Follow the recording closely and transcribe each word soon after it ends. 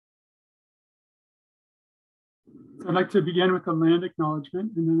So I'd like to begin with a land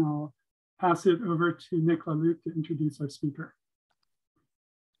acknowledgement, and then I'll pass it over to Nick LaLuc to introduce our speaker.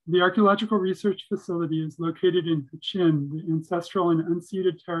 The Archaeological Research Facility is located in Huichin, the ancestral and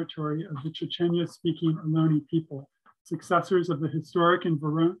unceded territory of the Chochenyo-speaking Ohlone people, successors of the historic and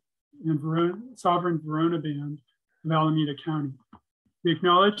sovereign Verona Band of Alameda County. We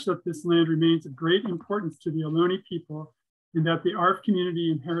acknowledge that this land remains of great importance to the Ohlone people, and that the ARF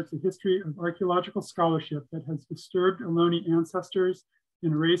community inherits a history of archaeological scholarship that has disturbed Ohlone ancestors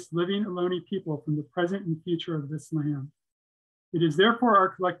and erased living Ohlone people from the present and future of this land. It is therefore our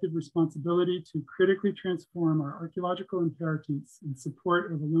collective responsibility to critically transform our archaeological inheritance in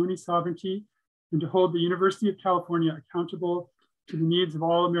support of Ohlone sovereignty and to hold the University of California accountable to the needs of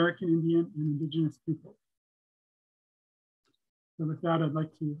all American Indian and Indigenous people. So with that, I'd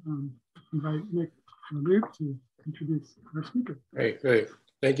like to invite Nick LaLuc to introduce our speaker. Great.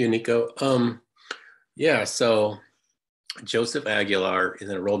 Thank you, Nico. Yeah, so Joseph Aguilar is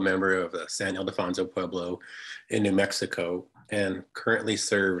an enrolled member of the San Ildefonso Pueblo in New Mexico and currently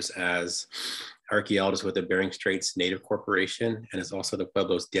serves as archaeologist with the Bering Straits Native Corporation and is also the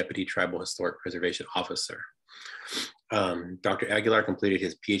Pueblo's Deputy Tribal Historic Preservation Officer. Dr. Aguilar completed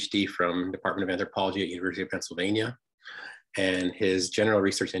his PhD from Department of Anthropology at University of Pennsylvania, and his general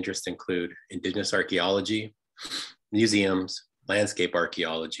research interests include indigenous archaeology, museums, landscape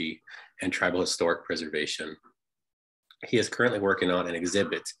archaeology, and tribal historic preservation. He is currently working on an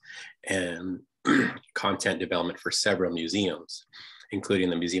exhibit and content development for several museums,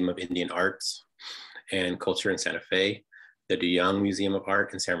 including the Museum of Indian Arts and Culture in Santa Fe, the DeYoung Museum of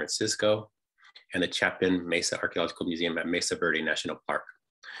Art in San Francisco, and the Chapin Mesa Archaeological Museum at Mesa Verde National Park,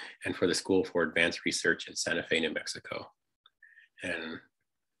 and for the School for Advanced Research in Santa Fe, New Mexico. And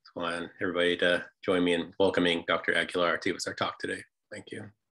I want everybody to join me in welcoming Dr. Aguilar to give us our talk today. Thank you.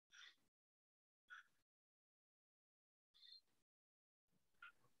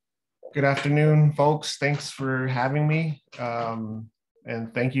 Good afternoon, folks. Thanks for having me.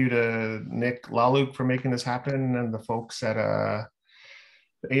 And thank you to Nick LaLuc for making this happen, and the folks at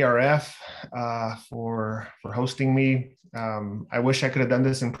the ARF for hosting me. I wish I could have done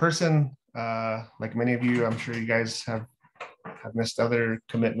this in person. Like many of you, I'm sure you guys have missed other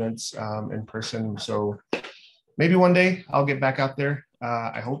commitments in person. So maybe one day I'll get back out there,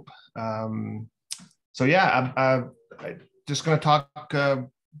 I hope. So yeah, I'm just gonna talk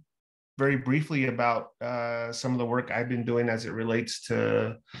very briefly about some of the work I've been doing as it relates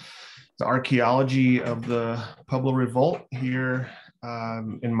to the archaeology of the Pueblo Revolt here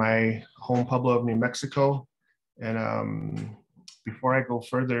in my home Pueblo of New Mexico. And before I go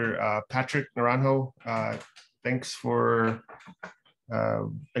further, Patrick Naranjo, thanks for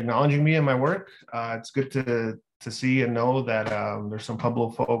acknowledging me and my work. It's good to see and know that there's some Pueblo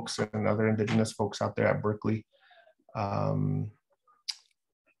folks and other indigenous folks out there at Berkeley.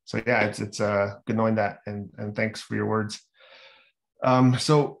 So yeah, it's good knowing that, and thanks for your words.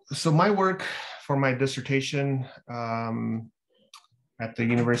 So my work for my dissertation at the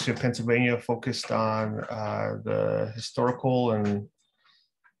University of Pennsylvania focused on the historical and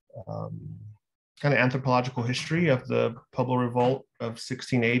kind of anthropological history of the Pueblo Revolt of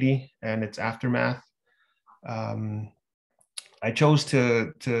 1680 and its aftermath. I chose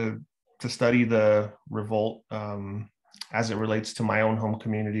to study the revolt as it relates to my own home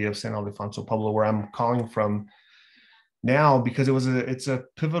community of San Ildefonso Pueblo, where I'm calling from now, because it's a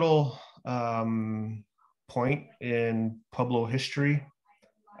pivotal point in Pueblo history.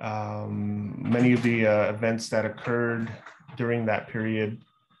 Many of the events that occurred during that period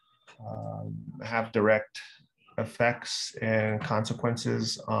have direct effects and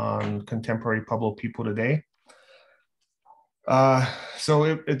consequences on contemporary Pueblo people today. So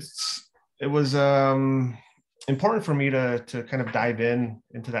it was important for me to kind of dive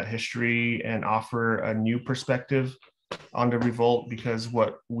into that history and offer a new perspective on the revolt, because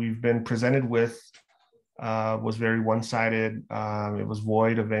what we've been presented with was very one-sided. It was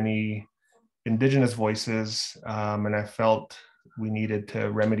void of any indigenous voices, and I felt we needed to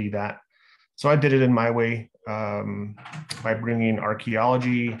remedy that. So I did it in my way by bringing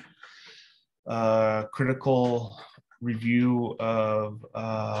archaeology, critical review of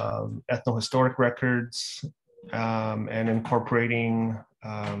ethnohistoric records, and incorporating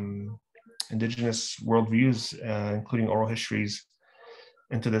indigenous worldviews, including oral histories,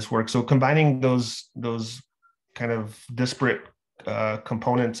 into this work. So combining those kind of disparate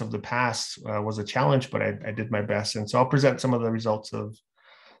components of the past was a challenge, but I did my best. And so I'll present some of the results of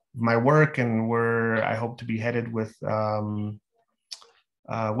my work and where I hope to be headed with my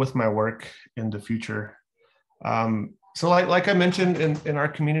work in the future. So like I mentioned, in our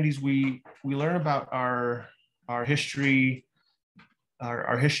communities, we learn about our our history,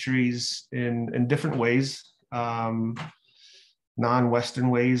 our histories in different ways, non-Western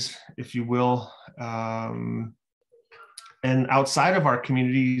ways, if you will. And outside of our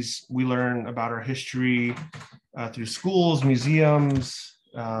communities, we learn about our history through schools, museums,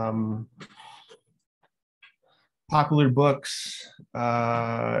 popular books.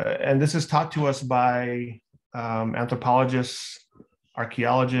 And this is taught to us by anthropologists,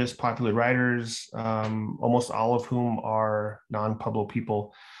 archaeologists, popular writers, almost all of whom are non-Pueblo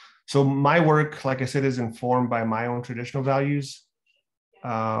people. So my work, like I said, is informed by my own traditional values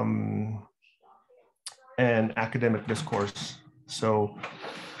and academic discourse. So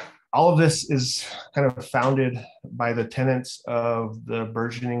all of this is kind of founded by the tenets of the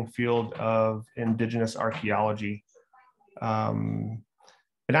burgeoning field of indigenous archaeology. And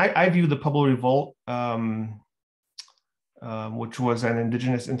I view the Pueblo Revolt, which was an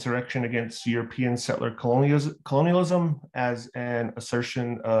indigenous insurrection against European settler colonialism, as an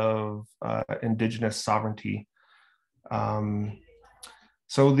assertion of indigenous sovereignty.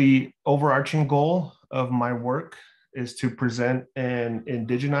 So the overarching goal of my work is to present an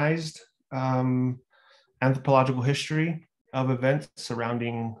indigenized anthropological history of events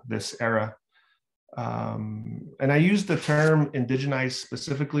surrounding this era. And I use the term indigenized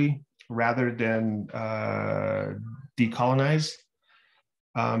specifically rather than decolonize,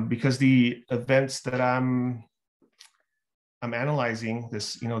 because the events that I'm analyzing,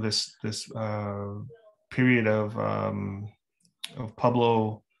 this period of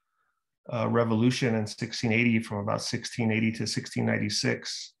Pueblo revolution in 1680, from about 1680 to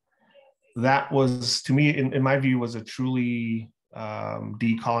 1696, that was, to me, in my view, was a truly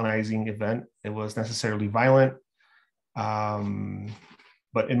decolonizing event. It was necessarily violent,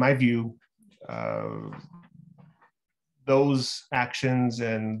 but in my view, those actions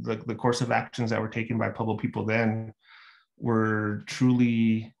and the course of actions that were taken by Pueblo people then were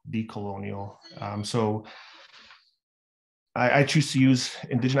truly decolonial. So I choose to use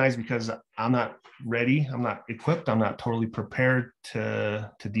indigenized because I'm not ready, I'm not equipped, I'm not totally prepared to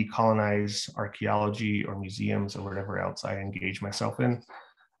decolonize archaeology or museums or whatever else I engage myself in,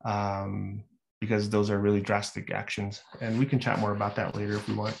 because those are really drastic actions. And we can chat more about that later if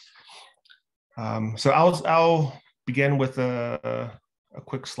we want. So I'll begin with a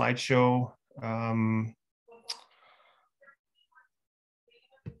quick slideshow.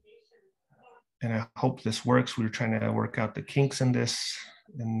 And I hope this works. We were trying to work out the kinks in this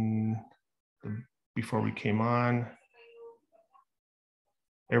before we came on.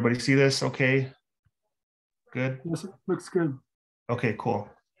 Everybody see this okay? Good? Yes, it looks good. Okay, cool.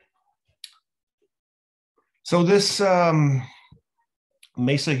 So this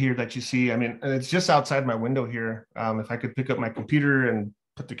Mesa here that you see, I mean, it's just outside my window here. If I could pick up my computer and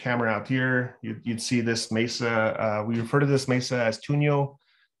put the camera out here, you'd see this Mesa. We refer to this Mesa as Tunyo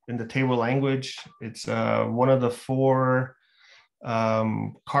in the Tewa language. It's one of the 4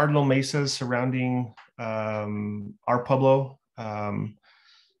 cardinal mesas surrounding our Pueblo.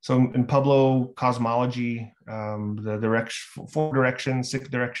 So in Pueblo cosmology, the 4 directions, 6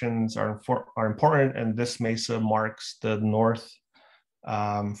 directions are important, and this mesa marks the north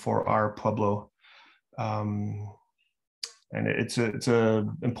for our Pueblo. And it's a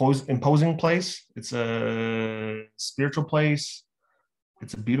imposing place. It's a spiritual place.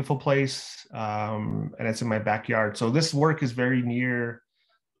 It's a beautiful place, and it's in my backyard. So this work is very near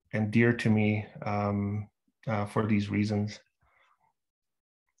and dear to me for these reasons.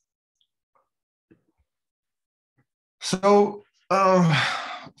 So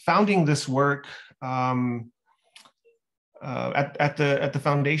founding this work, at the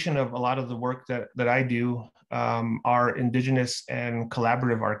foundation of a lot of the work that I do are indigenous and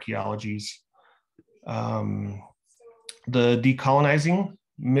collaborative archaeologies. The decolonizing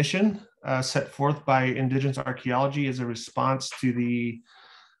mission set forth by indigenous archaeology is a response to the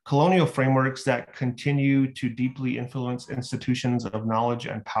colonial frameworks that continue to deeply influence institutions of knowledge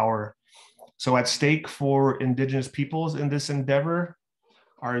and power. So at stake for indigenous peoples in this endeavor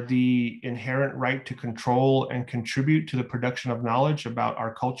are the inherent right to control and contribute to the production of knowledge about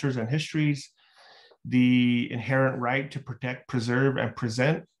our cultures and histories, the inherent right to protect, preserve, and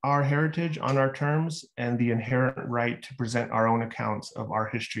present our heritage on our terms, and the inherent right to present our own accounts of our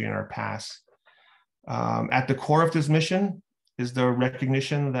history and our past. At the core of this mission is the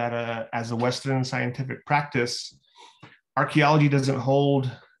recognition that as a Western scientific practice, archaeology doesn't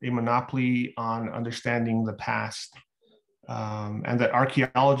hold a monopoly on understanding the past, and that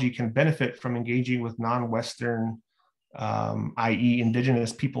archaeology can benefit from engaging with non-Western, i.e.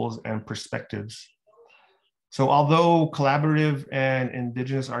 indigenous peoples and perspectives. So although collaborative and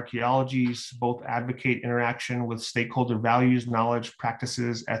indigenous archaeologies both advocate interaction with stakeholder values, knowledge,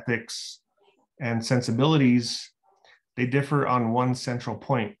 practices, ethics, and sensibilities, they differ on one central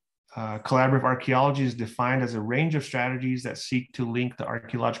point. Collaborative archaeology is defined as a range of strategies that seek to link the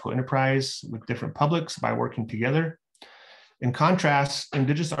archaeological enterprise with different publics by working together. In contrast,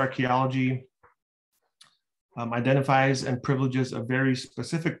 indigenous archaeology identifies and privileges a very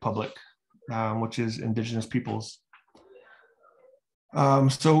specific public, which is indigenous peoples.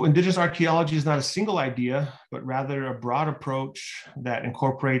 So indigenous archaeology is not a single idea, but rather a broad approach that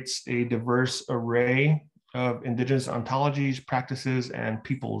incorporates a diverse array of indigenous ontologies, practices, and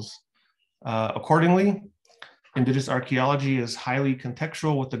peoples. Accordingly, indigenous archaeology is highly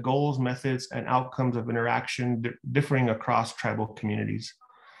contextual with the goals, methods, and outcomes of interaction differing across tribal communities.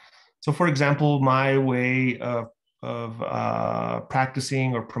 So for example, my way of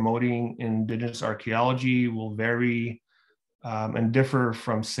practicing or promoting indigenous archaeology will vary and differ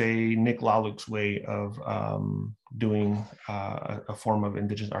from, say, Nick Laluk's way of doing a form of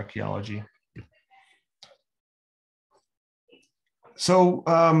indigenous archaeology. So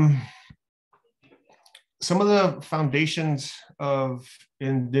some of the foundations of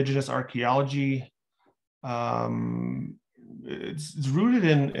indigenous archaeology, it's rooted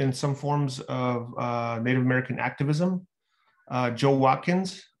in some forms of Native American activism. Joe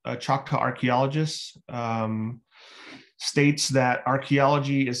Watkins, a Choctaw archaeologist, states that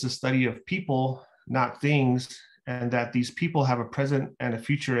archaeology is the study of people, not things, and that these people have a present and a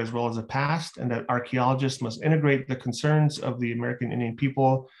future as well as a past, and that archaeologists must integrate the concerns of the American Indian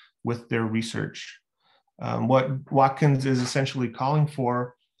people with their research. What Watkins is essentially calling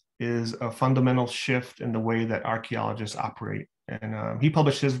for is a fundamental shift in the way that archaeologists operate. And he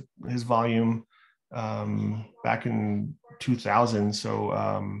published his volume back in 2000.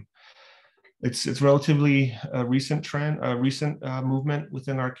 So it's relatively a recent trend, a recent movement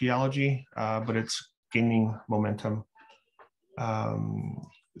within archaeology, but it's gaining momentum.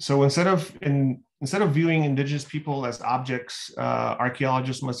 So instead of viewing indigenous people as objects,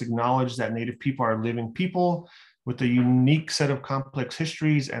 archaeologists must acknowledge that Native people are living people with a unique set of complex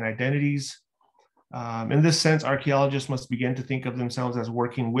histories and identities. In this sense, archaeologists must begin to think of themselves as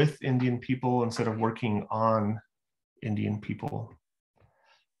working with Indian people instead of working on Indian people.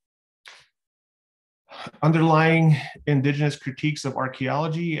 Underlying indigenous critiques of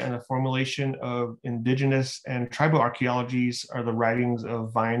archaeology and a formulation of indigenous and tribal archaeologies are the writings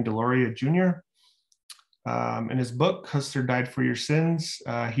of Vine Deloria Jr. In his book, Custer Died for Your Sins,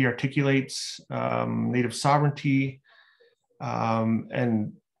 he articulates Native sovereignty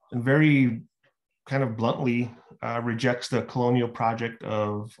and very kind of bluntly rejects the colonial project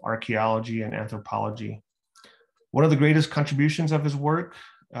of archaeology and anthropology. One of the greatest contributions of his work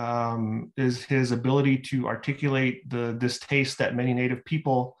is his ability to articulate the distaste that many Native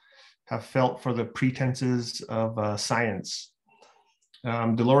people have felt for the pretenses of science.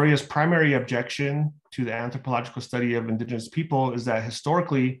 Deloria's primary objection to the anthropological study of indigenous people is that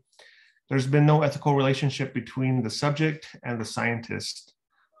historically, there's been no ethical relationship between the subject and the scientist.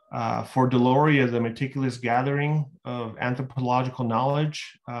 For Deloria, the meticulous gathering of anthropological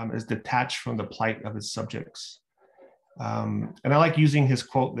knowledge is detached from the plight of its subjects. And I like using his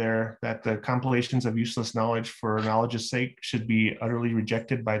quote there that the compilations of useless knowledge for knowledge's sake should be utterly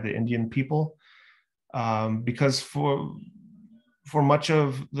rejected by the Indian people, because for much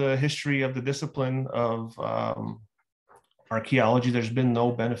of the history of the discipline of archaeology, there's been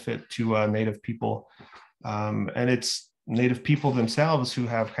no benefit to Native people. And it's Native people themselves who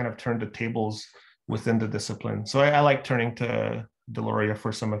have kind of turned the tables within the discipline. So I like turning to Deloria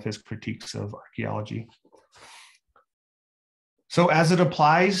for some of his critiques of archaeology. So as it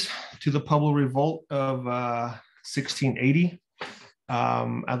applies to the Pueblo Revolt of 1680,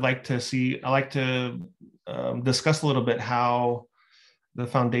 I'd like to discuss a little bit how the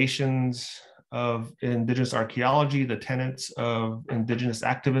foundations of indigenous archaeology, the tenets of indigenous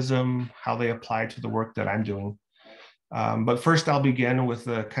activism, how they apply to the work that I'm doing. But first, I'll begin with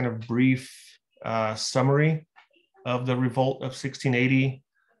a kind of brief summary of the revolt of 1680,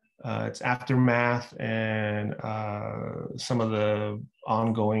 its aftermath, and some of the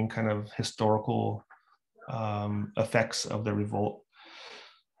ongoing kind of historical effects of the revolt.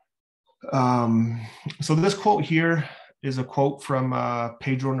 So this quote here is a quote from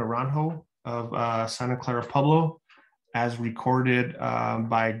Pedro Naranjo of Santa Clara Pueblo, as recorded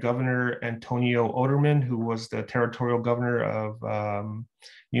by Governor Antonio Oderman, who was the territorial governor of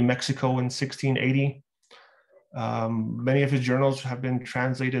New Mexico in 1680. Many of his journals have been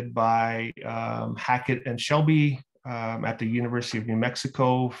translated by Hackett and Shelby at the University of New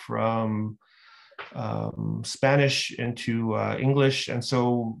Mexico from Spanish into English. And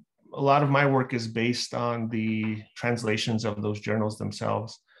so a lot of my work is based on the translations of those journals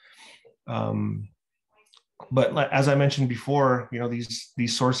themselves. But as I mentioned before, you know,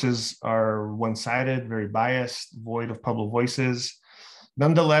 these sources are one-sided, very biased, void of public voices.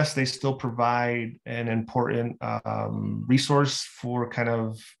 Nonetheless, they still provide an important resource for kind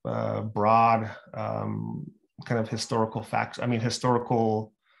of broad kind of historical facts, I mean,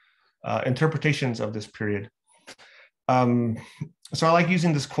 historical interpretations of this period. So I like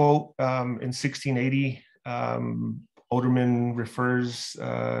using this quote in 1680. Oderman refers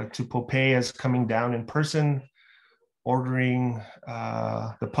to Popé as coming down in person, ordering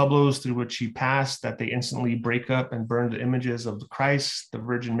the pueblos through which he passed that they instantly break up and burn the images of the Christ, the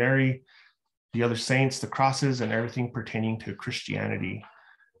Virgin Mary, the other saints, the crosses, and everything pertaining to Christianity.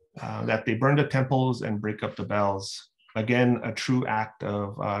 That they burn the temples and break up the bells. Again, a true act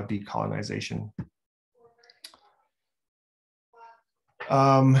of decolonization.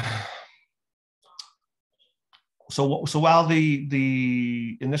 So while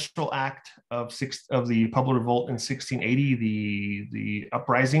the initial act of the Pueblo Revolt in 1680, the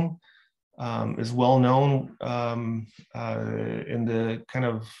uprising, is well known in the kind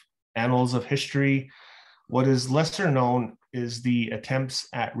of annals of history, what is lesser known is the attempts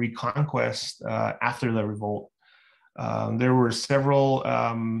at reconquest after the revolt. There were several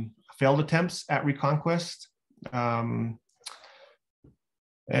failed attempts at reconquest. And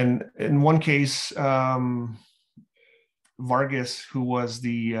in one case, Vargas, who was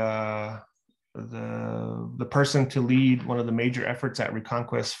the person to lead one of the major efforts at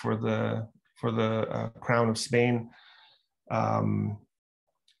reconquest for the crown of Spain,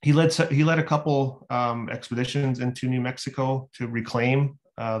 he led a couple expeditions into New Mexico to reclaim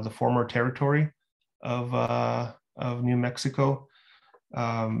the former territory of New Mexico.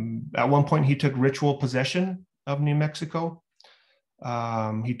 At one point, he took ritual possession of New Mexico.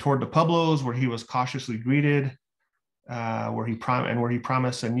 He toured the pueblos where he was cautiously greeted. Where he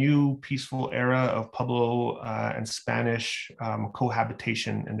promised a new peaceful era of Pueblo and Spanish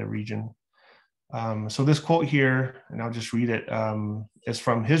cohabitation in the region. So this quote here, and I'll just read it, is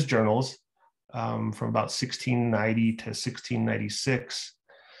from his journals from about 1690 to 1696.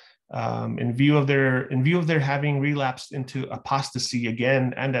 In view of their having relapsed into apostasy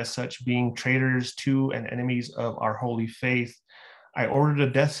again, and as such being traitors to and enemies of our holy faith, I ordered a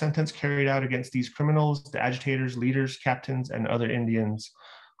death sentence carried out against these criminals, the agitators, leaders, captains, and other Indians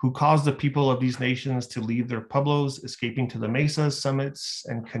who caused the people of these nations to leave their pueblos, escaping to the mesas, summits,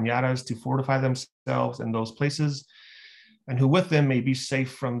 and cañadas to fortify themselves in those places, and who with them may be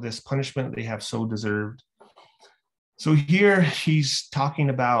safe from this punishment they have so deserved. So here he's talking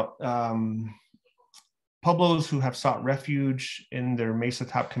about pueblos who have sought refuge in their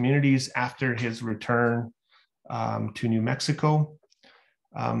mesatop communities after his return to New Mexico.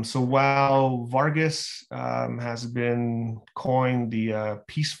 So while Vargas has been coined the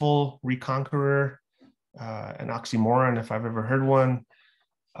peaceful reconqueror, an oxymoron if I've ever heard one,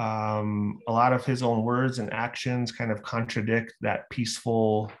 a lot of his own words and actions kind of contradict that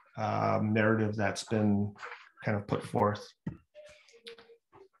peaceful narrative that's been kind of put forth.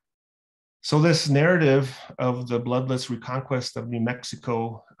 So this narrative of the bloodless reconquest of New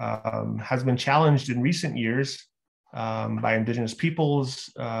Mexico has been challenged in recent years by indigenous peoples,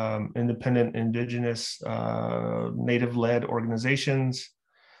 independent indigenous native-led organizations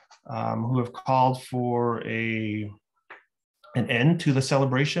who have called for an end to the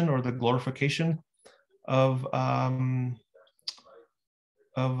celebration or the glorification of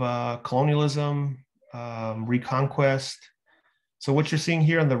colonialism, reconquest. So what you're seeing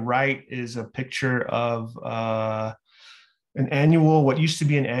here on the right is a picture of what used to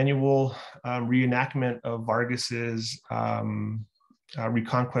be an annual reenactment of Vargas's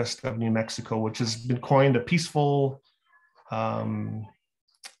reconquest of New Mexico, which has been coined a peaceful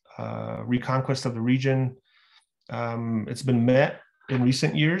reconquest of the region. It's been met in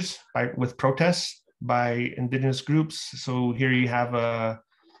recent years with protests by indigenous groups. So here you have a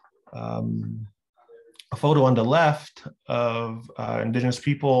photo on the left of indigenous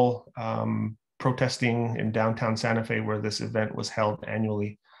people protesting in downtown Santa Fe, where this event was held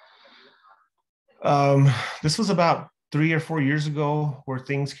annually. This was about 3 or 4 years ago, where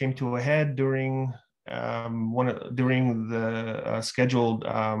things came to a head during the scheduled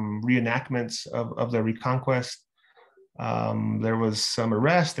reenactments of the reconquest. There was some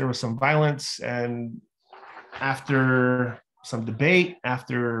arrest, there was some violence, and after some debate,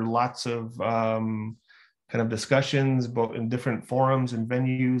 after lots of kind of discussions, both in different forums and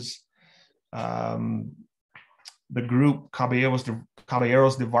venues, the group Caballeros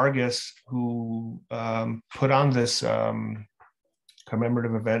de Vargas, who put on this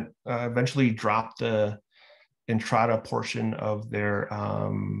commemorative event, eventually dropped the entrada portion of their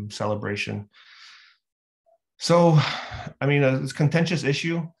celebration. So, I mean, it's a contentious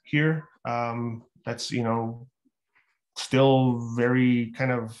issue here. That's, you know, still very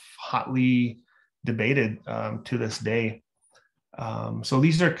kind of hotly debated to this day. So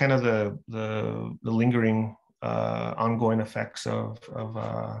these are kind of the lingering ongoing effects of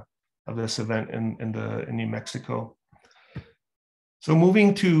this event in New Mexico. So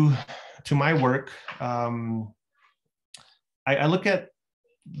moving to my work, I look at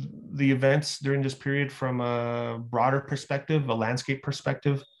the events during this period from a broader perspective, a landscape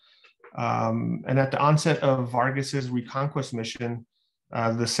perspective. And at the onset of Vargas's reconquest mission,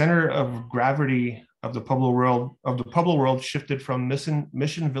 the center of gravity of the Pueblo world shifted from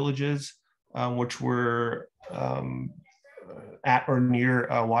mission villages, which were at or near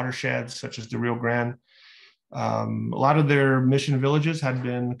watersheds such as the Rio Grande. A lot of their mission villages had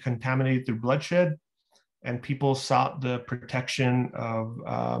been contaminated through bloodshed, and people sought the protection of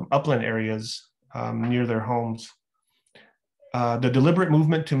upland areas near their homes. The deliberate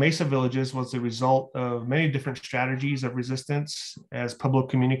movement to Mesa villages was the result of many different strategies of resistance as Pueblo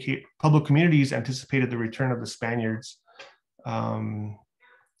communities anticipated the return of the Spaniards.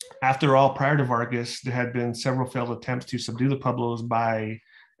 After all, prior to Vargas, there had been several failed attempts to subdue the Pueblos by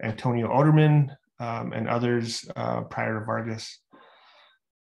Antonio Oderman and others prior to Vargas.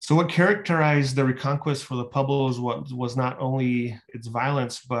 So what characterized the reconquest for the Pueblos was not only its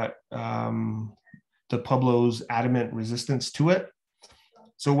violence, but the Pueblos' adamant resistance to it.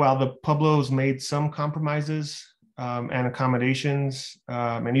 So while the Pueblos made some compromises and accommodations,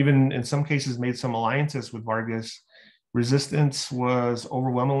 and even in some cases made some alliances with Vargas, resistance was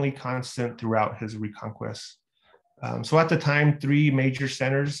overwhelmingly constant throughout his reconquest. So at the time, three major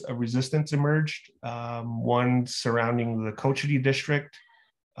centers of resistance emerged, one surrounding the Cochiti district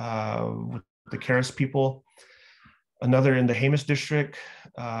with the Caras people, another in the Jemez district,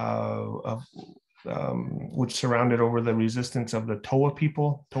 which surrounded over the resistance of the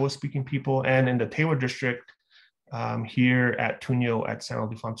Towa-speaking people, and in the Tewa district here at Tunyo at San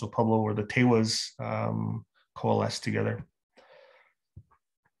Ildefonso Pueblo, where the Tewas coalesced together.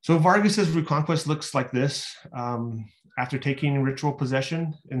 So Vargas's reconquest looks like this. After taking ritual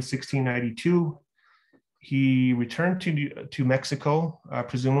possession in 1692, he returned to Mexico,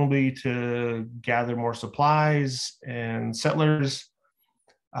 presumably to gather more supplies and settlers.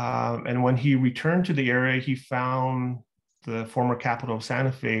 And when he returned to the area, he found the former capital of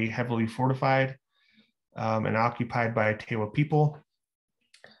Santa Fe heavily fortified and occupied by Tewa people.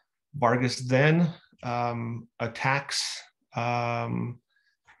 Vargas then attacks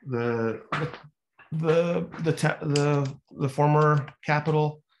the former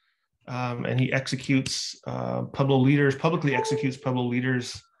capital, and he executes publicly executes Pueblo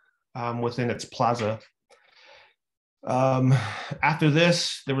leaders within its plaza. After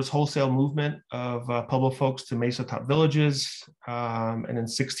this, there was wholesale movement of Pueblo folks to mesatop villages, and in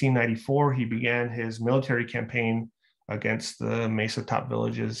 1694 he began his military campaign against the mesatop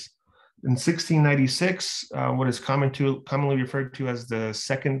villages. In 1696, what is commonly referred to as the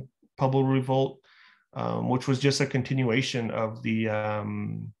Second Pueblo Revolt, which was just a continuation of the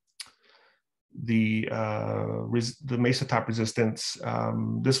mesatop resistance.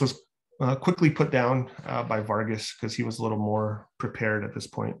 This was quickly put down by Vargas because he was a little more prepared at this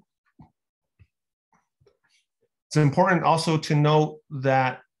point. It's important also to note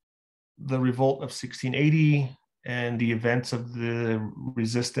that the revolt of 1680 and the events of the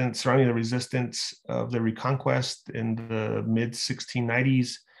resistance, surrounding the resistance of the reconquest in the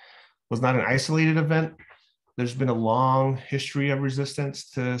mid-1690s was not an isolated event. There's been a long history of resistance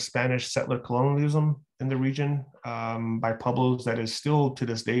to Spanish settler colonialism in the region by Pueblos that is still to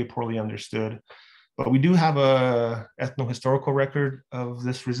this day poorly understood. But we do have a ethno-historical record of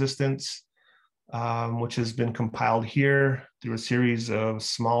this resistance, which has been compiled here through a series of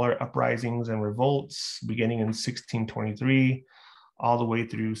smaller uprisings and revolts beginning in 1623 all the way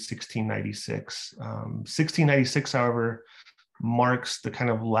through 1696. 1696, however, marks the kind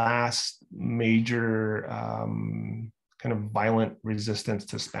of last major kind of violent resistance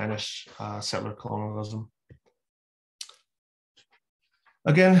to Spanish settler colonialism.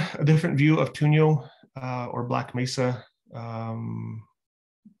 Again, a different view of Tunyo or Black Mesa,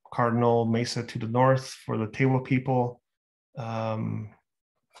 Cardinal Mesa to the north for the Tewa people.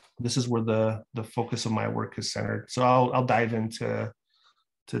 This is where the focus of my work is centered. So I'll dive into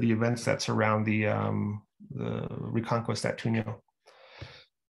the events that surround the reconquest at Tunyo.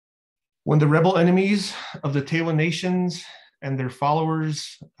 When the rebel enemies of the Tewa nations and their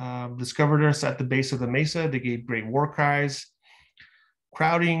followers discovered us at the base of the mesa, they gave great war cries,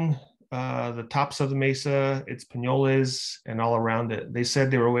 crowding the tops of the mesa, its pinoles, and all around it. They said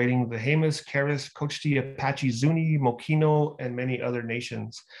they were awaiting the Jemez, Keres, Cochiti, Apache, Zuni, Moquino, and many other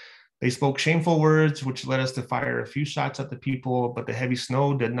nations. They spoke shameful words, which led us to fire a few shots at the people, but the heavy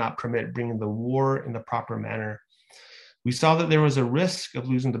snow did not permit bringing the war in the proper manner. We saw that there was a risk of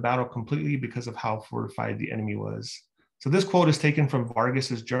losing the battle completely because of how fortified the enemy was. So this quote is taken from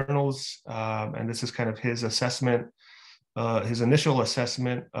Vargas's journals, and this is kind of his assessment, his initial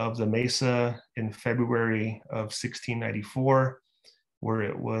assessment of the mesa in February of 1694, where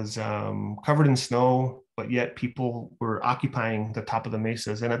it was covered in snow, but yet people were occupying the top of the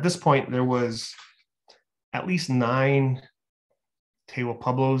mesas. And at this point, there was at least 9 Tewa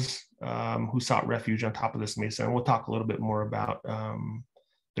Pueblos who sought refuge on top of this mesa. And we'll talk a little bit more about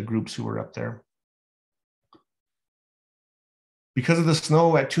the groups who were up there. Because of the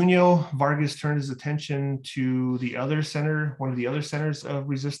snow at Tunyo, Vargas turned his attention to the other center, one of the other centers of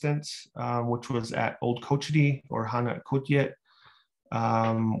resistance, which was at Old Cochiti or Hana Kotiet,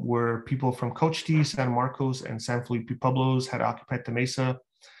 where people from Cochiti, San Marcos, and San Felipe Pueblos had occupied the mesa.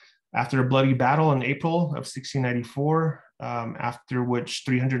 After a bloody battle in April of 1694, after which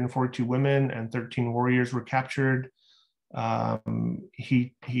 342 women and 13 warriors were captured,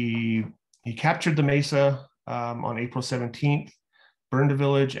 he captured the mesa on April 17th, burned the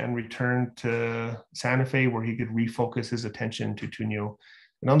village, and returned to Santa Fe, where he could refocus his attention to Tunyo.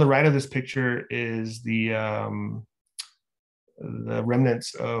 And on the right of this picture is the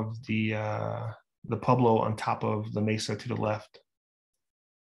remnants of the pueblo on top of the mesa to the left.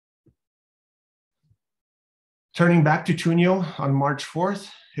 Turning back to Tunyo on March 4th,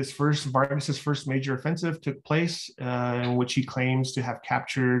 Vargas's first major offensive took place, in which he claims to have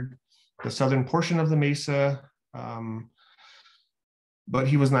captured the southern portion of the mesa, but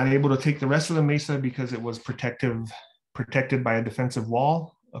he was not able to take the rest of the mesa because it was protected by a defensive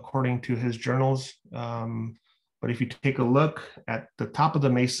wall, according to his journals. But if you take a look at the top of the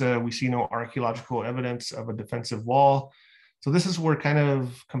mesa, we see no archaeological evidence of a defensive wall. So this is where kind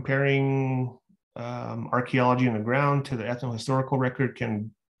of comparing archaeology on the ground to the ethnohistorical record can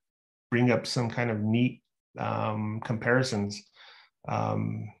bring up some kind of neat comparisons.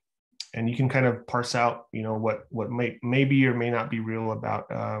 And you can kind of parse out, you know, what may be or may not be real about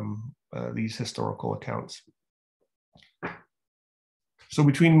these historical accounts. So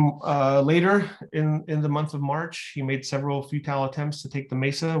between later in the month of March, he made several futile attempts to take the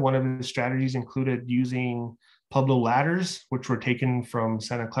mesa. One of his strategies included using Pueblo ladders, which were taken from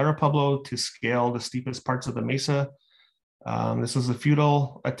Santa Clara Pueblo to scale the steepest parts of the mesa. This was a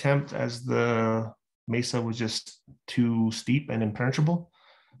futile attempt as the mesa was just too steep and impenetrable.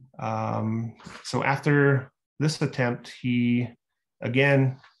 So after this attempt, he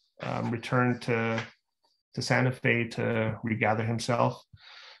again returned to Santa Fe to regather himself.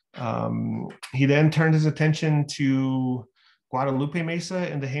 He then turned his attention to Guadalupe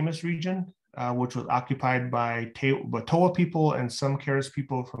Mesa in the Jemez region, which was occupied by Toa people and some Keres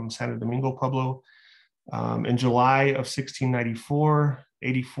people from Santo Domingo Pueblo. In July of 1694,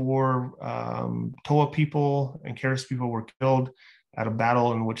 84 Toa people and Keres people were killed at a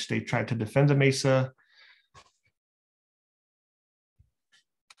battle in which they tried to defend the mesa.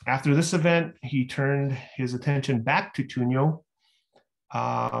 After this event, he turned his attention back to Tunyo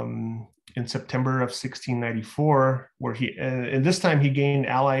in September of 1694, where and this time he gained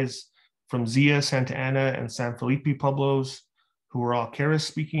allies from Zia, Santa Ana, and San Felipe Pueblos, who were all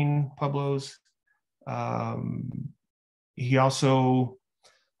Keres-speaking Pueblos. He also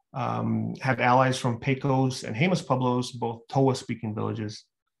had allies from Pecos and Jemez Pueblos, both Towa-speaking villages.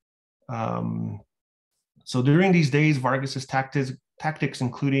 So during these days, Vargas's tactics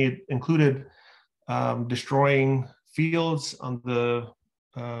included destroying fields on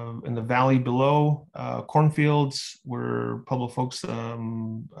in the valley below, cornfields where Pueblo folks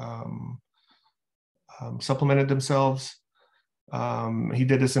supplemented themselves. He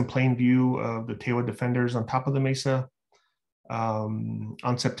did this in plain view of the Tewa defenders on top of the mesa.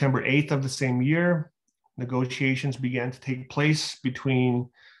 On September 8th of the same year, negotiations began to take place between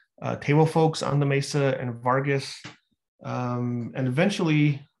Tewa folks on the mesa and Vargas. And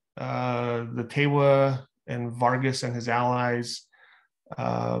eventually, the Tewa and Vargas and his allies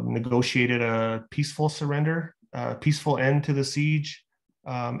negotiated a peaceful surrender, peaceful end to the siege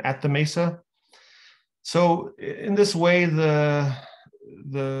at the mesa. So in this way, the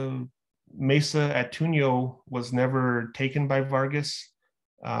mesa at Tunyo was never taken by Vargas.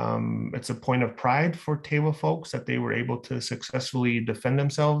 It's a point of pride for Tewa folks that they were able to successfully defend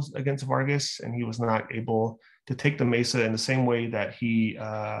themselves against Vargas, and he was not able to take the Mesa in the same way that he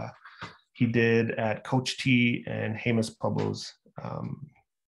did at Coach T and Jemez Pueblos.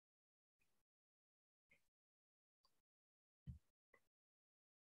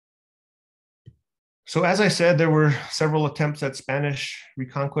 So as I said, there were several attempts at Spanish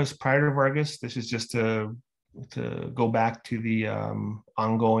reconquest prior to Vargas. This is just to go back to the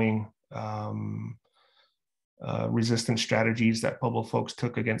ongoing resistance strategies that Pueblo folks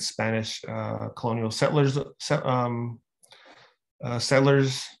took against Spanish colonial settlers.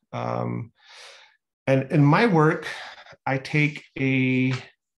 And in my work, I take a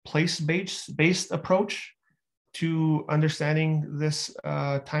place-based approach to understanding this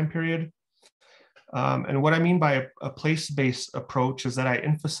time period. And what I mean by a place-based approach is that I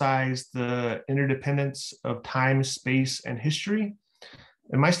emphasize the interdependence of time, space, and history.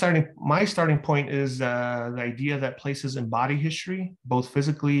 And my starting point is the idea that places embody history, both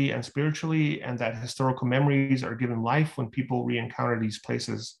physically and spiritually, and that historical memories are given life when people re-encounter these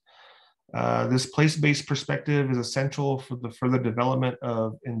places. This place-based perspective is essential for the further development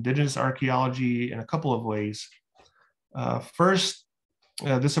of indigenous archaeology in a couple of ways. First,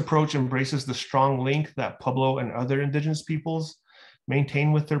 this approach embraces the strong link that Pueblo and other indigenous peoples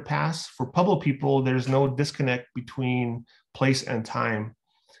maintain with their past. For Pueblo people, there's no disconnect between place and time.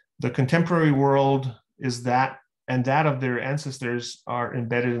 The contemporary world is that, and that of their ancestors are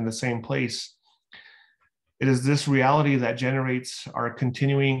embedded in the same place. It is this reality that generates our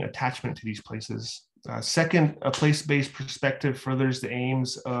continuing attachment to these places. Second, a place-based perspective furthers the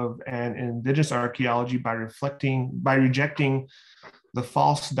aims of an indigenous archaeology by rejecting the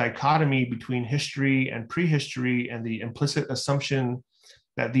false dichotomy between history and prehistory and the implicit assumption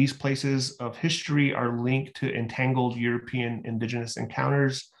that these places of history are linked to entangled European indigenous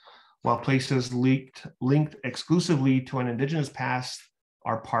encounters, while places linked exclusively to an indigenous past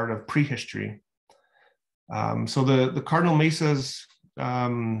are part of prehistory. So the cardinal mesas,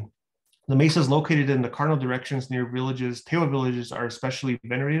 the mesas located in the cardinal directions near villages, Tewa villages, are especially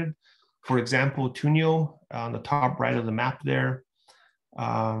venerated. For example, Tunyo on the top right of the map there,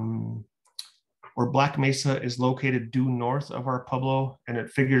 or Black Mesa is located due north of our Pueblo, and it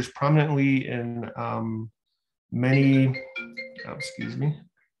figures prominently in many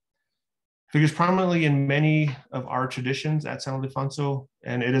of our traditions at San Ildefonso,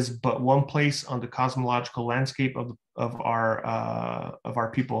 and it is but one place on the cosmological landscape of our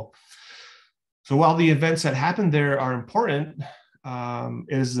people. So while the events that happened there are important,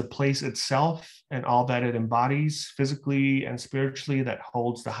 it is the place itself and all that it embodies physically and spiritually that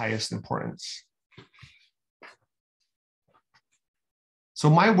holds the highest importance. So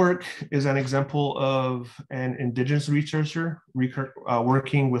my work is an example of an indigenous researcher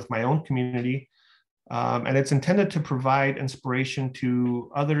working with my own community, and it's intended to provide inspiration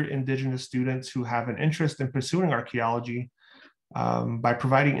to other indigenous students who have an interest in pursuing archaeology by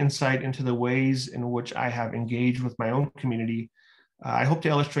providing insight into the ways in which I have engaged with my own community. I hope to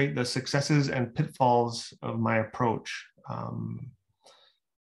illustrate the successes and pitfalls of my approach.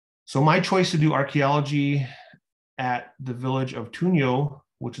 So my choice to do archaeology at the village of Tunyo,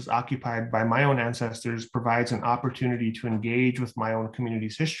 which is occupied by my own ancestors, provides an opportunity to engage with my own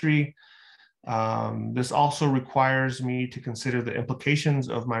community's history. This also requires me to consider the implications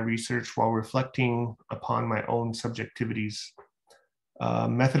of my research while reflecting upon my own subjectivities.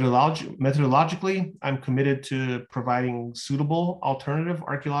 Methodologically, I'm committed to providing suitable alternative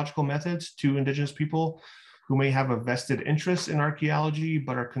archaeological methods to indigenous people who may have a vested interest in archaeology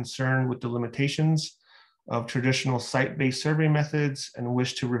but are concerned with the limitations of traditional site-based survey methods and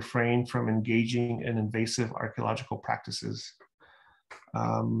wish to refrain from engaging in invasive archaeological practices.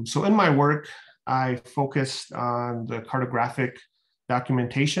 So in my work, I focused on the cartographic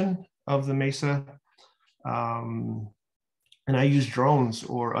documentation of the Mesa, and I used drones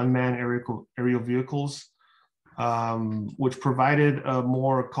or unmanned aerial vehicles, which provided a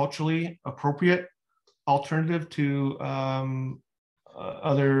more culturally appropriate alternative to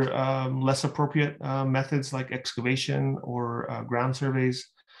other less appropriate methods like excavation or ground surveys.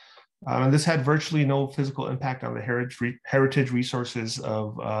 And this had virtually no physical impact on the heritage resources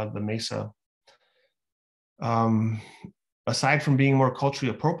of the Mesa. Aside from being more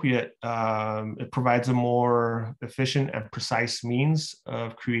culturally appropriate, it provides a more efficient and precise means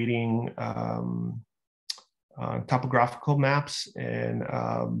of creating topographical maps and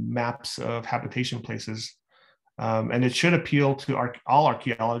maps of habitation places. And it should appeal to all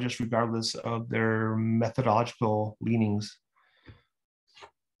archaeologists regardless of their methodological leanings.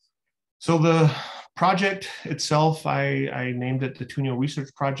 So the project itself, I named it the Tunyo Research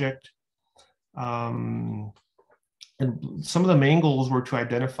Project. And some of the main goals were to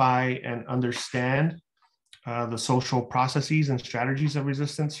identify and understand the social processes and strategies of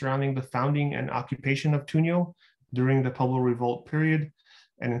resistance surrounding the founding and occupation of Tunyo during the Pueblo Revolt period,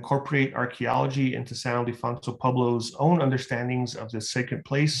 and incorporate archaeology into San Ildefonso Pueblo's own understandings of this sacred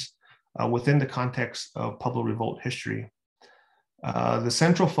place within the context of Pueblo Revolt history. The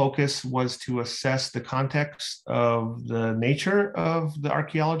central focus was to assess the context of the nature of the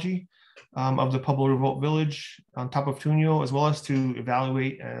archaeology of the Pueblo Revolt village on top of Tunyo, as well as to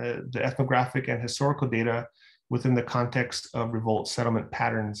evaluate the ethnographic and historical data within the context of revolt settlement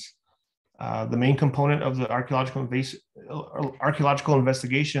patterns. The main component of the archaeological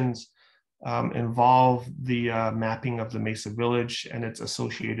investigations involve the mapping of the Mesa village and its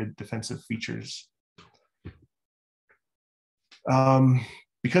associated defensive features.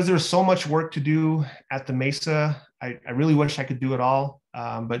 Because there's so much work to do at the Mesa, I really wish I could do it all,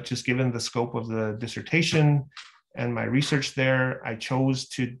 but just given the scope of the dissertation and my research there, I chose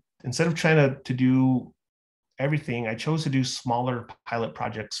to, instead of trying to do everything, I chose to do smaller pilot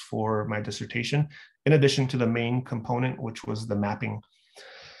projects for my dissertation, in addition to the main component, which was the mapping.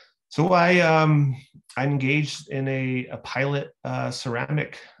 So I engaged in a pilot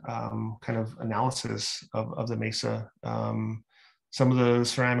ceramic kind of analysis of the Mesa. Some of the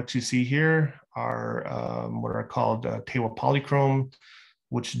ceramics you see here are what are called Tewa polychrome,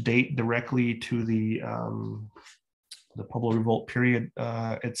 which date directly to the Pueblo Revolt period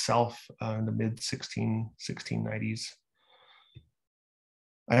itself in the mid-1690s.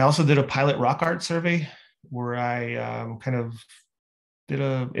 I also did a pilot rock art survey where I kind of did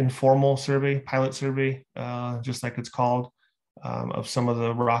an informal survey, pilot survey, just like it's called, of some of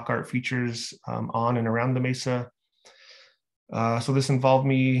the rock art features on and around the Mesa. So this involved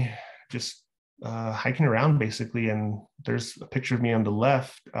me just hiking around basically, and there's a picture of me on the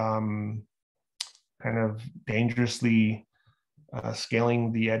left, kind of dangerously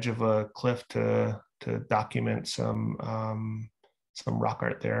scaling the edge of a cliff to document some rock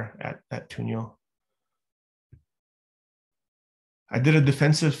art there at Tunyo. I did a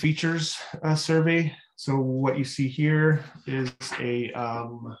defensive features survey. So what you see here is a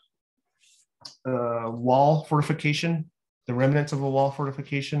wall fortification, the remnants of a wall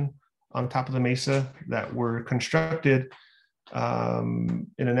fortification on top of the Mesa that were constructed in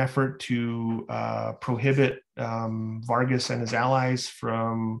an effort to prohibit Vargas and his allies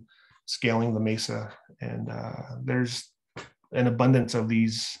from scaling the Mesa. And there's an abundance of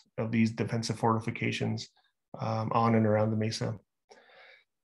these defensive fortifications on and around the Mesa.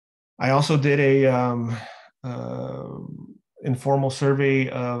 I also did a informal survey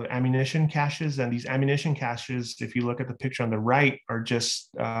of ammunition caches, and these ammunition caches, if you look at the picture on the right, are just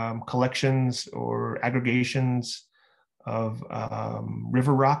collections or aggregations of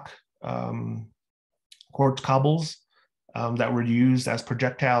river rock, quartz cobbles that were used as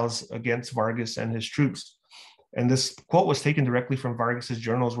projectiles against Vargas and his troops. And this quote was taken directly from Vargas's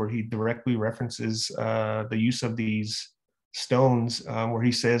journals, where he directly references the use of these stones, where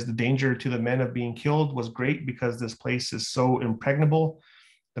he says the danger to the men of being killed was great because this place is so impregnable.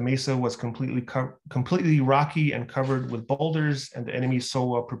 The Mesa was completely rocky and covered with boulders, and the enemy so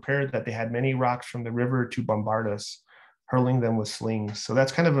well prepared that they had many rocks from the river to bombard us, hurling them with slings. So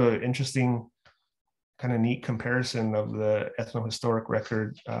that's kind of an interesting, kind of neat comparison of the ethnohistoric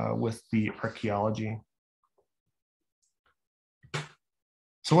record with the archaeology.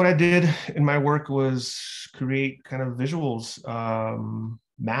 So what I did in my work was create kind of visuals,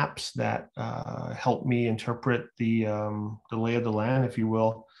 maps that help me interpret the lay of the land, if you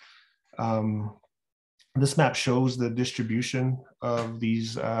will. This map shows the distribution of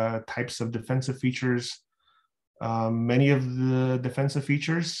these types of defensive features. Many of the defensive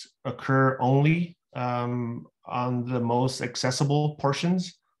features occur only on the most accessible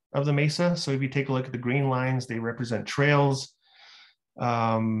portions of the Mesa. So if you take a look at the green lines, they represent trails.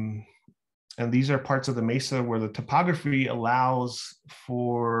 And these are parts of the Mesa where the topography allows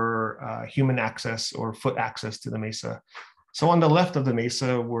for human access or foot access to the Mesa. So on the left of the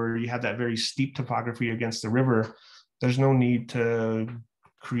Mesa, where you have that very steep topography against the river, there's no need to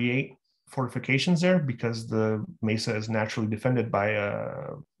create fortifications there because the Mesa is naturally defended by a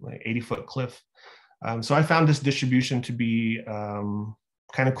 80-foot cliff. So I found this distribution to be kind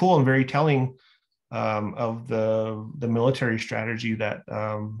of cool and very telling of the military strategy that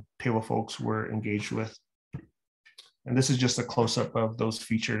Tewa folks were engaged with. And this is just a close-up of those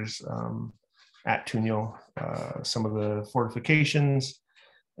features at Tunyo, some of the fortifications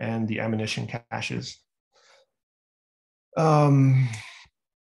and the ammunition caches.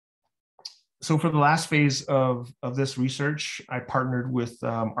 So for the last phase of this research, I partnered with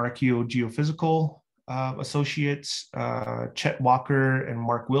Archaeogeophysical associates, Chet Walker and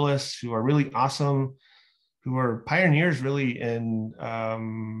Mark Willis, who are really awesome, who are pioneers really in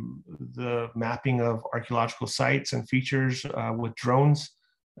the mapping of archaeological sites and features with drones.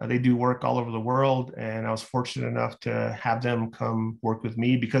 They do work all over the world, and I was fortunate enough to have them come work with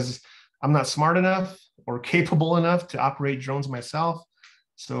me because I'm not smart enough or capable enough to operate drones myself.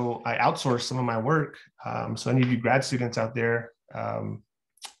 So I outsource some of my work. So any of you grad students out there,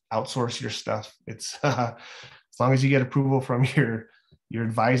 outsource your stuff. It's as long as you get approval from your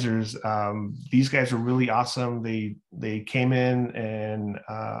advisors. These guys are really awesome. They came in and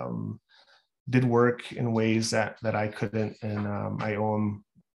did work in ways that I couldn't, and I owe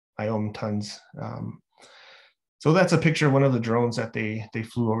them tons. So that's a picture of one of the drones that they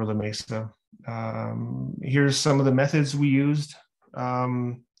flew over the mesa. Here's some of the methods we used.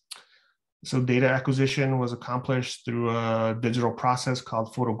 So data acquisition was accomplished through a digital process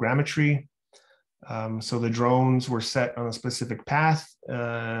called photogrammetry. So the drones were set on a specific path.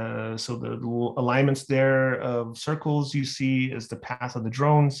 So the little alignments there of circles you see is the path of the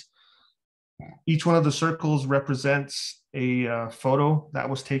drones. Each one of the circles represents a photo that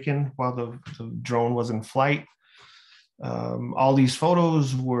was taken while the drone was in flight. All these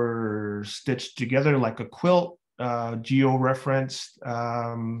photos were stitched together like a quilt, geo-referenced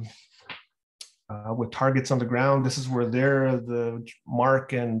with targets on the ground. This is where the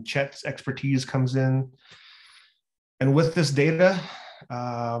Mark and Chet's expertise comes in. And with this data,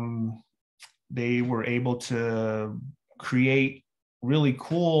 they were able to create really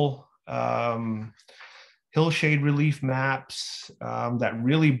cool hillshade relief maps that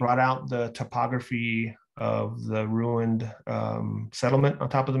really brought out the topography of the ruined settlement on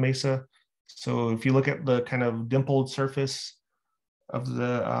top of the mesa. So if you look at the kind of dimpled surface of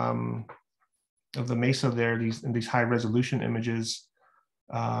the mesa there, these high resolution images,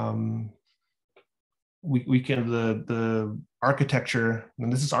 we can the architecture,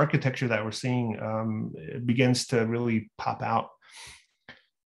 and this is architecture that we're seeing, it begins to really pop out.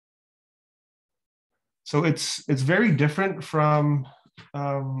 So it's very different from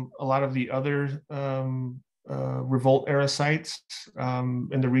a lot of the other revolt era sites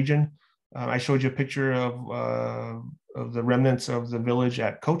in the region. I showed you a picture of the remnants of the village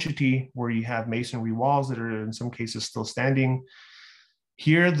at Cochiti, where you have masonry walls that are in some cases still standing.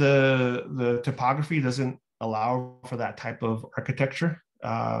 Here, the topography doesn't allow for that type of architecture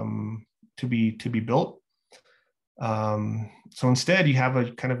to be built. So instead, you have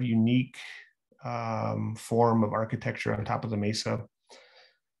a kind of unique form of architecture on top of the mesa.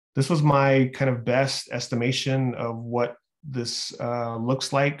 This was my kind of best estimation of what this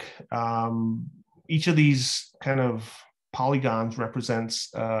looks like. Each of these kind of polygons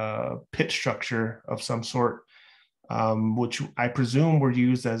represents a pit structure of some sort, which I presume were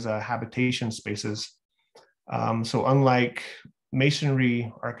used as habitation spaces. So unlike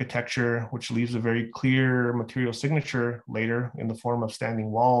masonry architecture, which leaves a very clear material signature later in the form of standing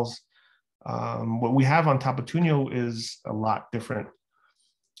walls, what we have on top of Tunyo is a lot different.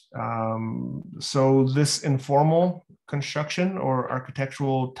 So this informal construction or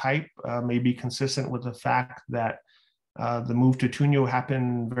architectural type may be consistent with the fact that the move to Tunyo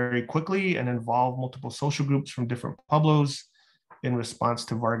happened very quickly and involved multiple social groups from different pueblos in response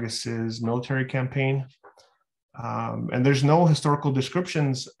to Vargas's military campaign. And there's no historical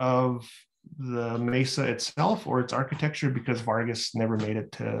descriptions of the mesa itself or its architecture because Vargas never made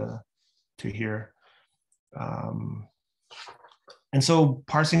it to here. And so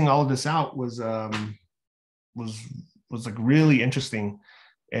parsing all of this out was like really interesting.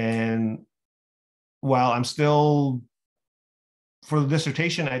 And while I'm still, for the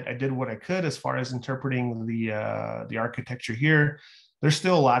dissertation, I did what I could as far as interpreting the architecture here. There's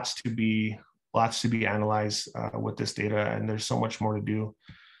still lots to be analyzed with this data, and there's so much more to do.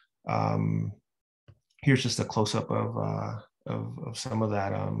 Here's just a close-up of some of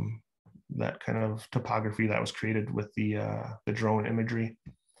that kind of topography that was created with the drone imagery.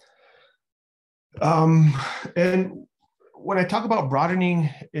 And when I talk about broadening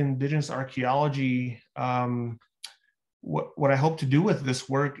indigenous archaeology, what I hope to do with this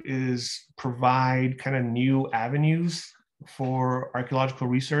work is provide kind of new avenues for archaeological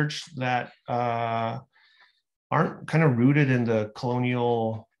research that aren't kind of rooted in the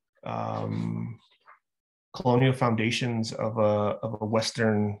colonial foundations of a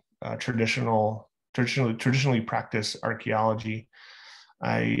Western traditionally practiced archaeology.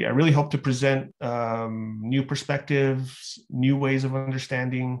 I really hope to present new perspectives, new ways of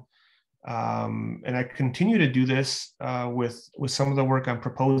understanding And I continue to do this with some of the work I'm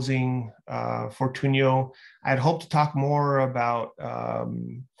proposing for Tunyo. I'd hoped to talk more about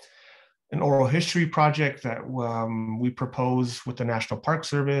an oral history project that we proposed with the National Park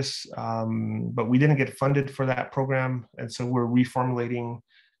Service, but we didn't get funded for that program. And so we're reformulating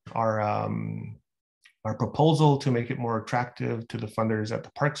our proposal to make it more attractive to the funders at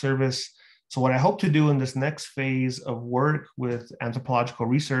the Park Service. So what I hope to do in this next phase of work with Anthropological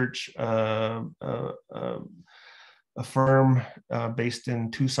Research, a firm based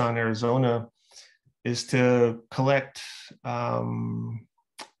in Tucson, Arizona, is to collect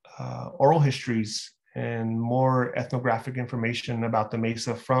oral histories and more ethnographic information about the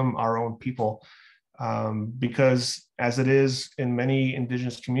Mesa from our own people. Because as it is in many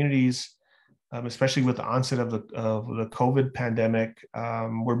indigenous communities, especially with the onset of the COVID pandemic,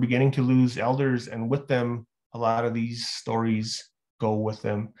 we're beginning to lose elders, and with them, a lot of these stories go with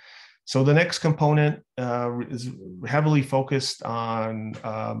them. So the next component is heavily focused on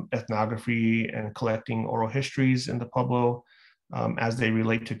ethnography and collecting oral histories in the Pueblo as they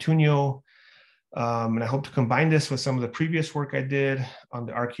relate to Tunyo. And I hope to combine this with some of the previous work I did on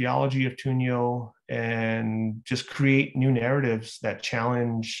the archaeology of Tunyo and just create new narratives that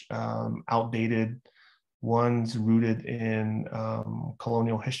challenge outdated ones rooted in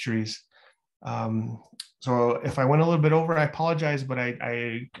colonial histories. So if I went a little bit over, I apologize, but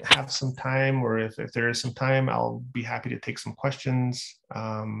I have some time, or if there is some time, I'll be happy to take some questions.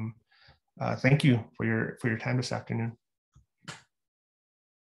 Thank you for your time this afternoon.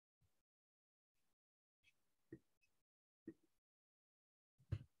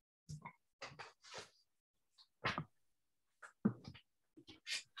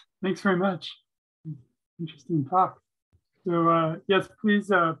 Thanks very much. Interesting talk. So yes,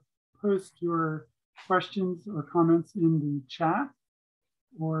 please post your questions or comments in the chat,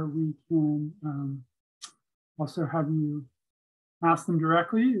 or we can also have you ask them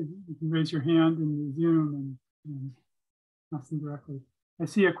directly. You can raise your hand in the Zoom and ask them directly. I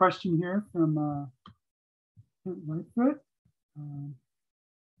see a question here from Lightfoot.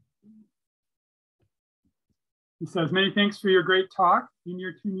 He says, many thanks for your great talk in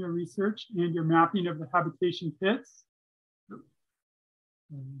your Tunyo research and your mapping of the habitation pits.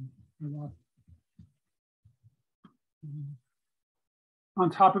 On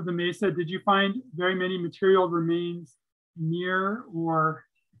top of the mesa, did you find very many material remains near or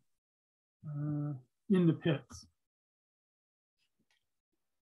in the pits?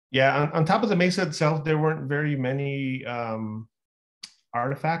 Yeah, on top of the mesa itself, there weren't very many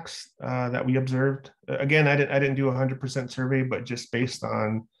artifacts that we observed. Again, I didn't do a 100% survey, but just based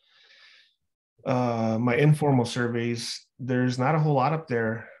on my informal surveys, there's not a whole lot up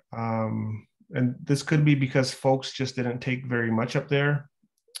there. And this could be because folks just didn't take very much up there.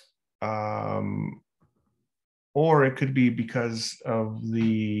 Or it could be because of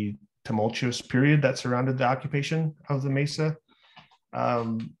the tumultuous period that surrounded the occupation of the mesa.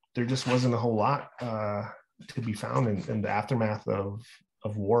 There just wasn't a whole lot to be found in the aftermath of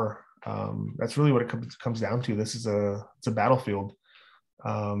war. That's really what it comes down to. This is it's a battlefield,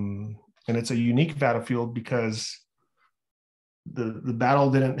 and it's a unique battlefield because the battle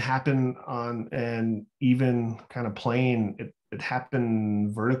didn't happen on an even kind of plane. It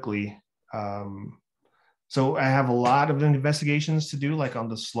happened vertically. So I have a lot of investigations to do, like on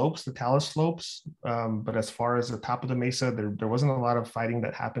the slopes, the talus slopes. But as far as the top of the mesa, there wasn't a lot of fighting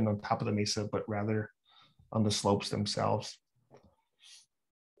that happened on top of the mesa, but rather on the slopes themselves.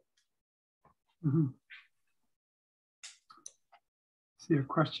 Mm-hmm. See a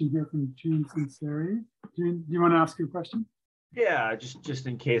question here from June Sinceri. June, do you want to ask your question? Yeah, just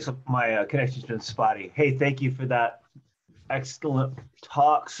in case my connection's been spotty. Hey, thank you for that excellent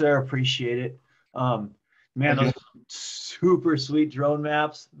talk, sir. Appreciate it. Man, those super sweet drone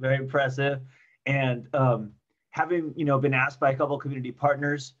maps, very impressive. And having been asked by a couple of community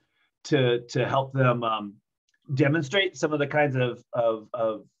partners to help them demonstrate some of the kinds of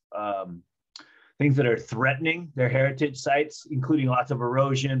things that are threatening their heritage sites, including lots of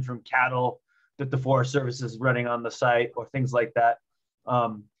erosion from cattle that the Forest Service is running on the site, or things like that.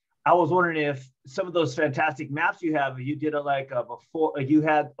 I was wondering if some of those fantastic maps you have, you did it like before,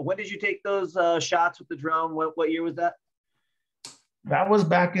 when did you take those shots with the drone? What year was that? That was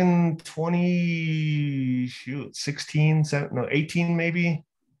back in 18 maybe.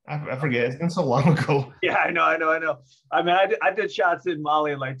 I forget. It's been so long ago. Yeah, I know. I mean, I did shots in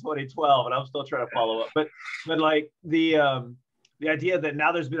Mali in like 2012, and I'm still trying to follow up. But like the idea that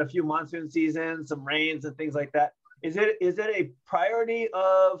now there's been a few monsoon seasons, some rains and things like that. Is it a priority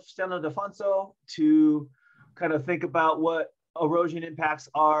of San Ildefonso to kind of think about what erosion impacts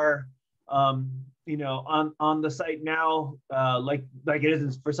are you know, on the site now, like it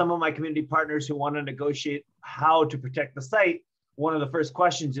is for some of my community partners who want to negotiate how to protect the site. One of the first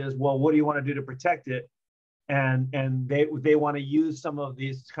questions is, well, what do you want to do to protect it? And they want to use some of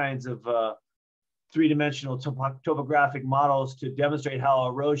these kinds of three-dimensional topographic models to demonstrate how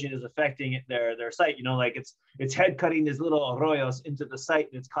erosion is affecting their site. You know, like it's head cutting these little arroyos into the site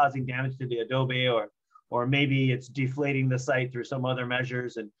and it's causing damage to the adobe, or maybe it's deflating the site through some other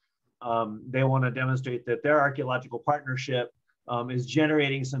measures. And they want to demonstrate that their archaeological partnership is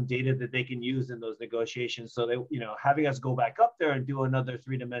generating some data that they can use in those negotiations. So they, you know, having us go back up there and do another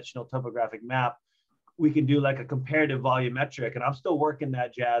three-dimensional topographic map, we can do like a comparative volumetric. And I'm still working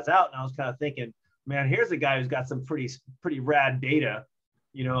that jazz out. And I was kind of thinking, man, here's a guy who's got some pretty rad data,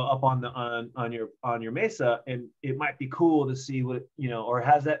 you know, up on your Mesa, and it might be cool to see what, you know, or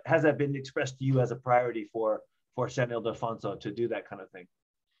has that been expressed to you as a priority for San Ildefonso to do that kind of thing?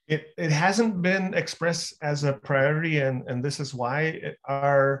 It hasn't been expressed as a priority, and this is why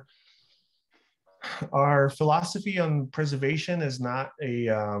our philosophy on preservation is not a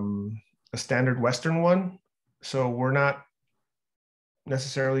standard Western one. So we're not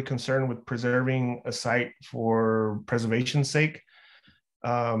necessarily concerned with preserving a site for preservation's sake.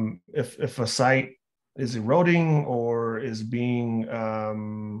 If a site is eroding or is being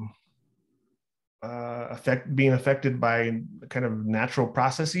affected by kind of natural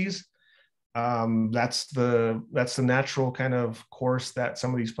processes, that's the natural kind of course that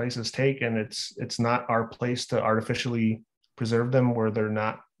some of these places take, and it's not our place to artificially preserve them where they're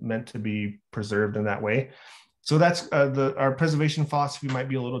not meant to be preserved in that way. So that's our preservation philosophy might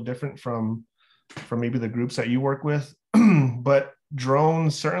be a little different from maybe the groups that you work with, but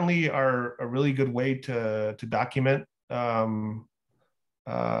drones certainly are a really good way to document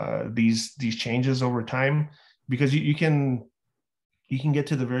these changes over time, because you can get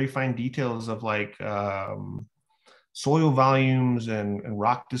to the very fine details of like soil volumes and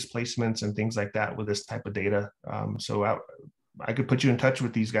rock displacements and things like that with this type of data. So I could put you in touch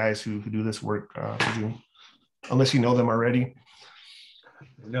with these guys who do this work, unless you know them already.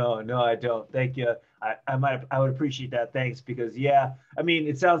 No, I don't. Thank you. I would appreciate that. Thanks. Because yeah, I mean,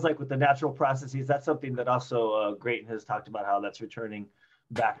 it sounds like with the natural processes, that's something that also Grayton has talked about, how that's returning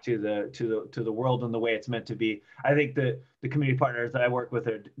back to the world in the way it's meant to be. I think that the community partners that I work with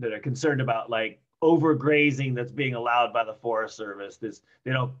that are concerned about like overgrazing that's being allowed by the Forest Service.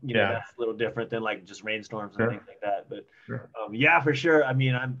 They don't, you know, that's a little different than like just rainstorms and things like that. But yeah, for sure. I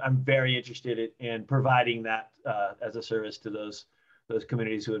mean, I'm very interested in providing that as a service to those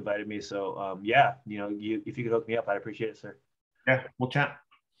communities who invited me. So yeah, you know, if you could hook me up, I'd appreciate it, sir. Yeah, we'll chat.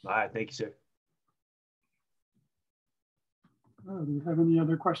 All right, thank you, sir. Do you have any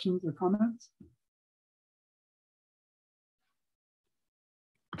other questions or comments?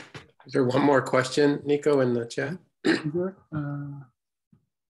 Is there one more question, Nico, in the chat? Is there?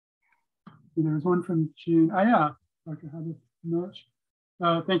 There's one from June. Oh yeah, Dr. Hadith.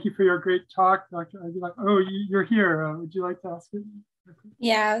 Thank you for your great talk, Dr. Aguilar. Oh, you're here. Would you like to ask it?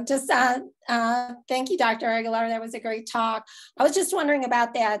 Yeah, just thank you, Dr. Aguilar. That was a great talk. I was just wondering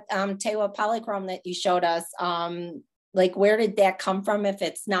about that Tewa polychrome that you showed us. Like, where did that come from if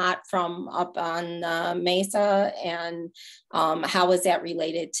it's not from up on Mesa? And how is that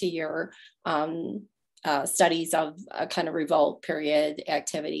related to your studies of kind of revolt period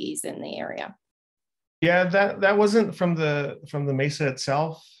activities in the area? Yeah, that wasn't from the Mesa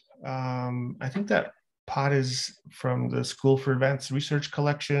itself. I think that pot is from the School for Advanced Research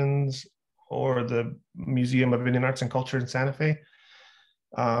Collections or the Museum of Indian Arts and Culture in Santa Fe.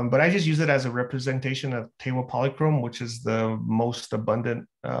 But I just use it as a representation of Tewa polychrome, which is the most abundant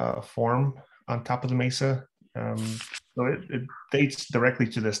form on top of the Mesa. So it dates directly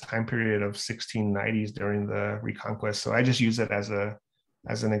to this time period of 1690s during the Reconquest. So I just use it as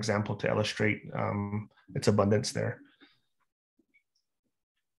an example to illustrate its abundance there.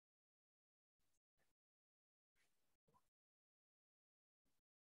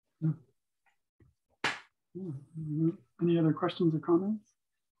 Any other questions or comments?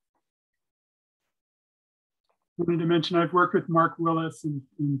 I wanted to mention I've worked with Mark Willis, and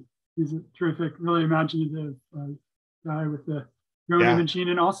he's a terrific, really imaginative guy with the drone machine,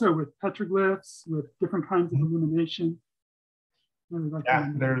 and also with petroglyphs, with different kinds of illumination. Really like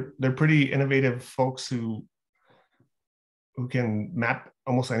they're pretty innovative folks who can map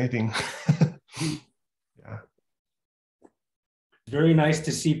almost anything. Yeah. Very nice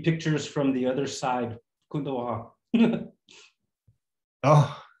to see pictures from the other side. Kundoha.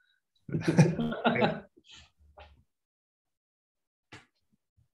 Oh. Yeah.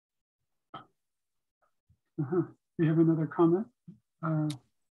 We have another comment.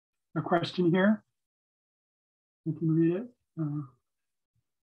 a question here. I can read it.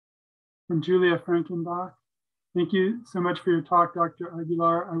 From Julia Frankenbach. Thank you so much for your talk, Dr.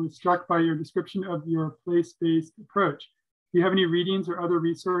 Aguilar. I was struck by your description of your place-based approach. Do you have any readings or other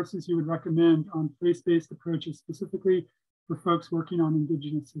resources you would recommend on place-based approaches, specifically for folks working on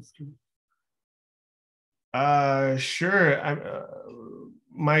Indigenous history? Sure.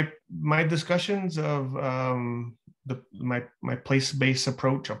 My discussions of my place-based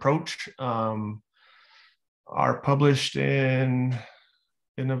approach are published in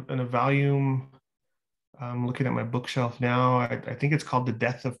a volume. I'm looking at my bookshelf now. I think it's called The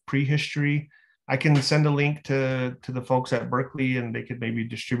Death of Prehistory. I can send a link to the folks at Berkeley, and they could maybe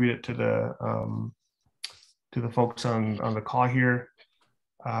distribute it to the folks on the call here.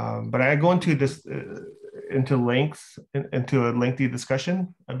 But I go into this into a lengthy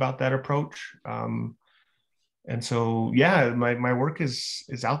discussion about that approach. And so, yeah, my work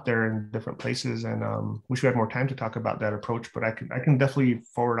is out there in different places, and wish we had more time to talk about that approach. But I can definitely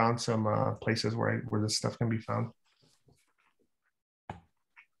forward on some places where this stuff can be found.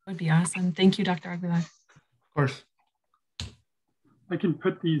 That would be awesome. Thank you, Dr. Aguilar. Of course. I can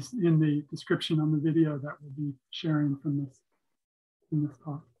put these in the description on the video that we'll be sharing from this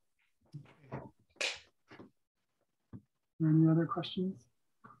talk. Are there any other questions?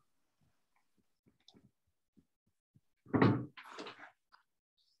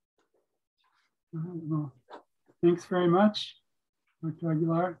 All right, well, thanks very much, Dr.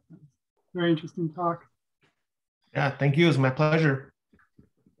 Aguilar. Very interesting talk. Yeah, thank you. It was my pleasure.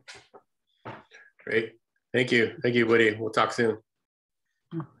 Great. Thank you. Thank you, Woody. We'll talk soon.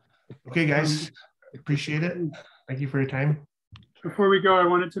 Okay, guys. Appreciate it. Thank you for your time. Before we go, I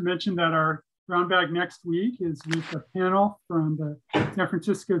wanted to mention that our brown bag next week is with a panel from the San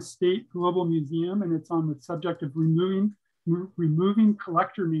Francisco State Global Museum, and it's on the subject of removing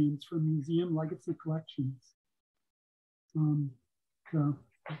collector names from museum legacy collections. So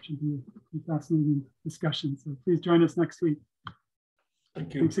that should be a fascinating discussion. So please join us next week.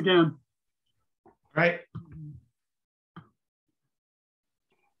 Thank you. Thanks again. All right.